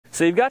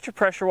So you've got your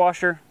pressure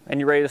washer and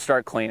you're ready to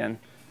start cleaning.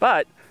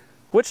 But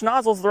which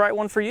nozzle is the right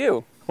one for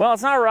you? Well,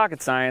 it's not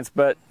rocket science,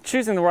 but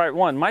choosing the right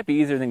one might be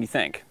easier than you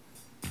think.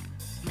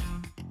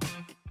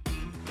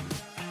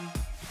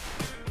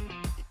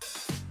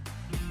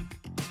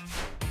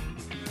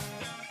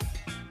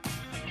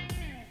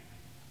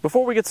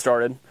 Before we get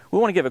started, we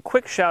want to give a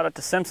quick shout out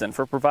to Simpson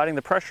for providing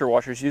the pressure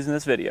washers used in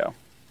this video.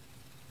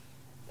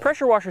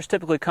 Pressure washers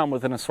typically come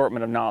with an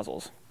assortment of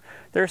nozzles.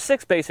 There are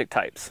 6 basic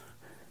types.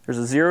 There's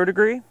a 0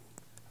 degree,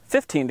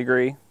 15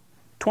 degree,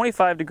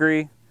 25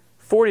 degree,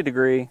 40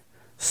 degree,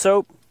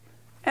 soap,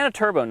 and a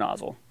turbo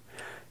nozzle.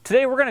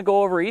 Today we're going to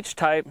go over each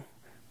type,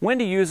 when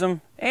to use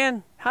them,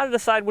 and how to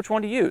decide which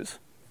one to use.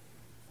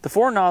 The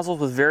 4 nozzles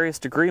with various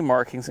degree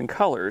markings and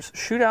colors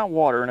shoot out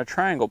water in a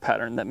triangle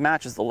pattern that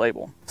matches the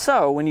label.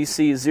 So when you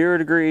see 0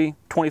 degree,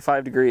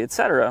 25 degree,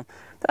 etc.,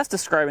 that's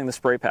describing the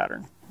spray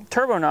pattern.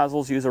 Turbo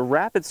nozzles use a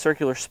rapid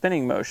circular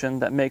spinning motion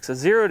that makes a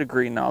 0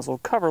 degree nozzle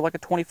cover like a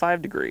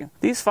 25 degree.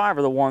 These 5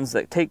 are the ones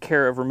that take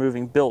care of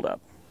removing buildup.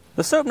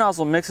 The soap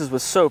nozzle mixes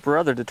with soap or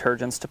other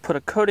detergents to put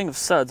a coating of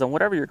suds on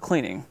whatever you're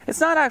cleaning.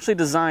 It's not actually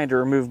designed to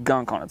remove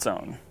gunk on its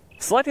own.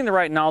 Selecting the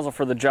right nozzle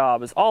for the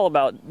job is all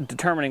about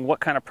determining what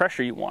kind of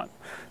pressure you want.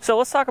 So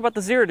let's talk about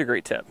the 0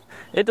 degree tip.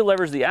 It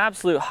delivers the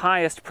absolute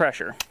highest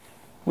pressure.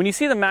 When you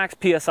see the max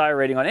PSI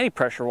rating on any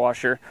pressure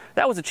washer,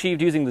 that was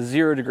achieved using the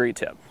 0 degree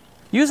tip.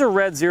 Use a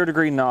red 0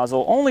 degree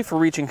nozzle only for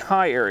reaching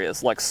high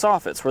areas like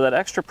soffits where that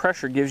extra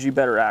pressure gives you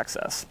better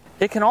access.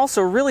 It can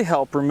also really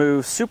help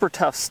remove super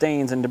tough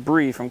stains and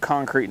debris from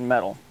concrete and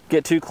metal.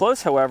 Get too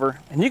close, however,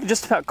 and you can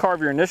just about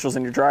carve your initials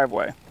in your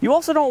driveway. You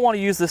also don't want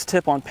to use this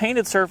tip on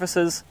painted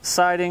surfaces,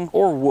 siding,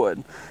 or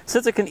wood,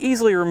 since it can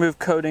easily remove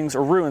coatings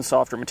or ruin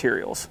softer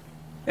materials.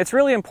 It's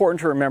really important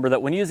to remember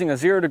that when using a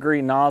 0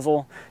 degree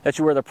nozzle that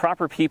you wear the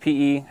proper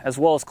PPE as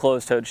well as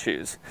closed-toed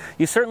shoes.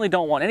 You certainly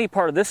don't want any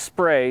part of this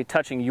spray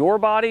touching your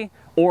body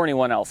or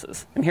anyone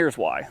else's, and here's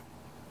why.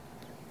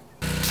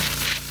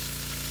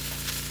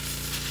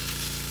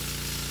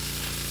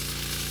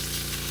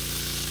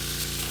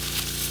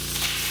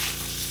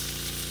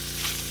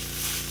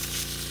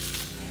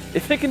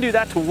 If it can do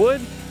that to wood,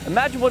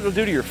 imagine what it'll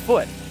do to your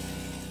foot.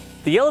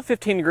 The yellow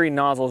 15 degree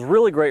nozzle is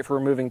really great for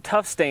removing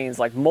tough stains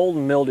like mold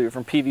and mildew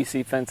from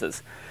PVC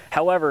fences.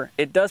 However,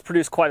 it does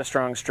produce quite a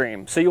strong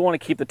stream, so you'll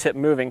want to keep the tip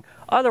moving,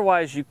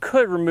 otherwise you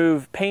could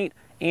remove paint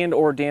and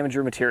or damage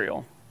your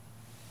material.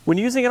 When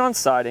using it on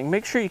siding,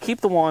 make sure you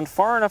keep the wand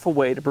far enough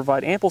away to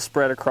provide ample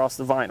spread across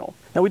the vinyl.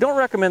 Now we don't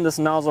recommend this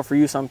nozzle for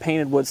use on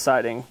painted wood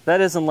siding, that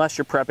is unless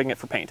you're prepping it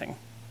for painting.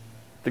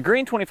 The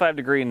green 25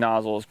 degree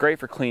nozzle is great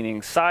for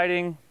cleaning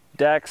siding,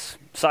 decks,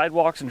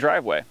 sidewalks, and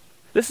driveway.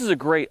 This is a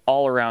great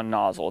all-around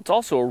nozzle. It's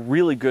also a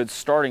really good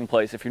starting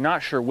place if you're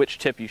not sure which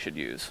tip you should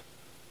use.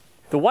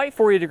 The white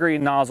 40 degree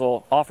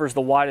nozzle offers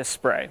the widest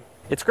spray.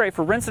 It's great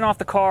for rinsing off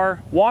the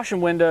car, washing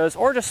windows,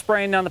 or just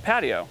spraying down the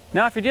patio.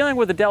 Now if you're dealing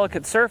with a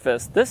delicate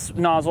surface, this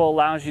nozzle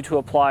allows you to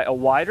apply a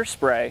wider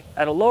spray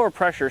at a lower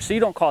pressure so you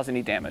don't cause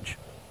any damage.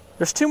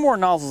 There's 2 more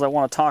nozzles I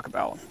want to talk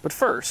about, but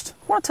first,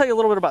 I want to tell you a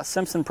little bit about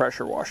Simpson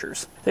pressure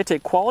washers. They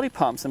take quality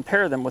pumps and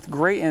pair them with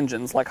great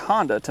engines like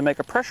Honda to make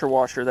a pressure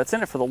washer that's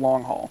in it for the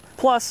long haul.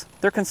 Plus,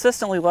 they're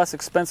consistently less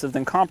expensive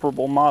than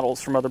comparable models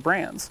from other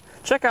brands.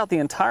 Check out the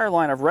entire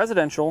line of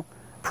residential,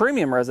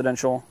 premium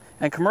residential,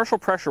 and commercial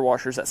pressure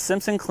washers at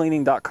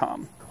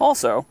simpsoncleaning.com.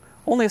 Also,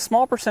 only a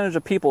small percentage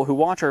of people who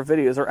watch our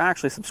videos are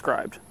actually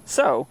subscribed.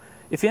 So,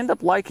 if you end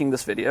up liking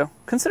this video,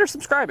 consider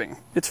subscribing.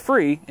 It's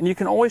free, and you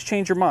can always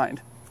change your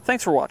mind.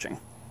 Thanks for watching.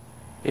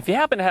 If you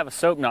happen to have a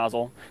soap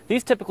nozzle,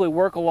 these typically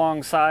work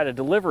alongside a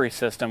delivery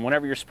system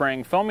whenever you're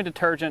spraying foaming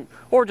detergent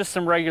or just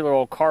some regular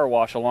old car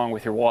wash along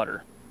with your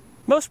water.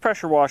 Most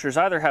pressure washers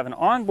either have an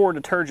onboard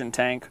detergent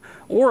tank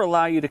or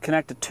allow you to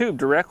connect a tube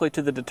directly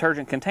to the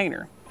detergent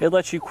container. It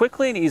lets you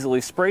quickly and easily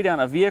spray down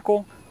a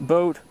vehicle,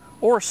 boat,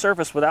 or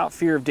surface without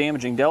fear of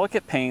damaging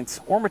delicate paints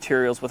or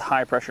materials with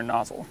high pressure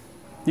nozzle.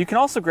 You can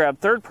also grab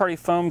third-party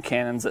foam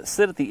cannons that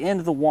sit at the end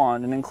of the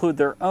wand and include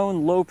their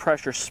own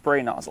low-pressure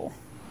spray nozzle.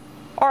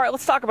 Alright,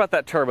 let's talk about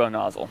that turbo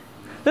nozzle.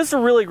 This is a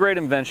really great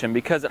invention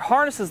because it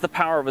harnesses the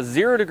power of a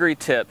 0 degree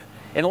tip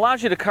and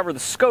allows you to cover the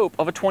scope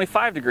of a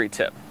 25 degree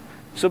tip.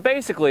 So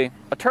basically,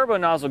 a turbo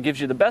nozzle gives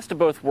you the best of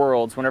both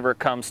worlds whenever it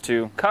comes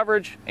to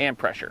coverage and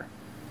pressure.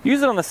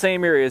 Use it on the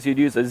same area as you'd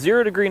use a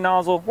 0 degree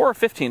nozzle or a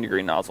 15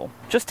 degree nozzle.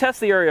 Just test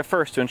the area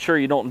first to ensure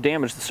you don't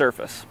damage the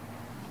surface.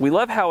 We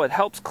love how it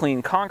helps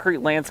clean concrete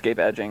landscape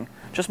edging.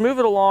 Just move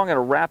it along at a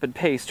rapid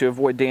pace to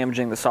avoid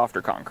damaging the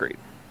softer concrete.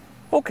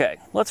 Okay,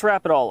 let's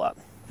wrap it all up.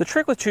 The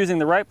trick with choosing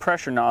the right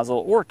pressure nozzle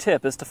or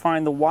tip is to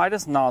find the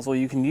widest nozzle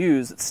you can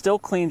use that still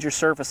cleans your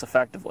surface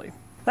effectively.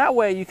 That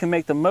way you can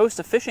make the most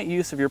efficient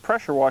use of your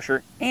pressure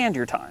washer and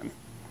your time.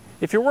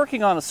 If you're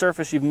working on a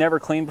surface you've never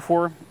cleaned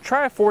before,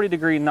 try a 40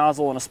 degree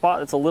nozzle in a spot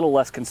that's a little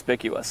less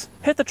conspicuous.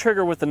 Hit the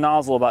trigger with the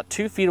nozzle about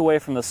 2 feet away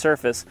from the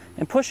surface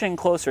and push in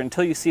closer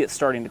until you see it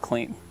starting to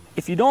clean.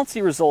 If you don't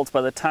see results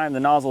by the time the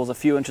nozzle is a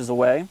few inches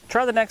away,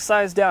 try the next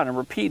size down and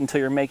repeat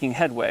until you're making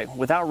headway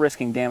without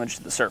risking damage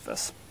to the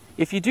surface.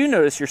 If you do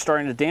notice you're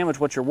starting to damage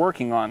what you're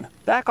working on,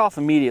 back off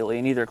immediately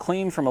and either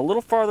clean from a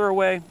little farther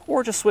away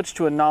or just switch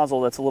to a nozzle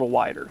that's a little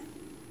wider.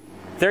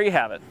 There you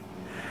have it.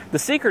 The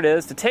secret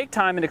is to take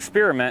time and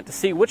experiment to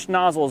see which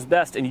nozzle is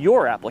best in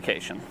your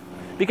application.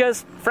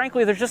 Because,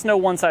 frankly, there's just no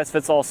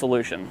one-size-fits-all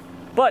solution.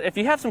 But if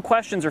you have some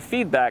questions or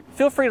feedback,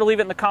 feel free to leave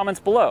it in the comments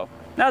below.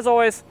 And as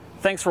always,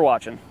 thanks for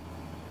watching.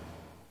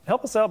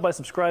 Help us out by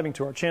subscribing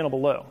to our channel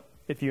below.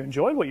 If you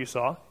enjoyed what you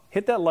saw,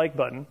 hit that like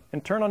button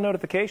and turn on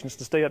notifications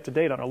to stay up to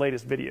date on our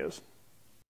latest videos.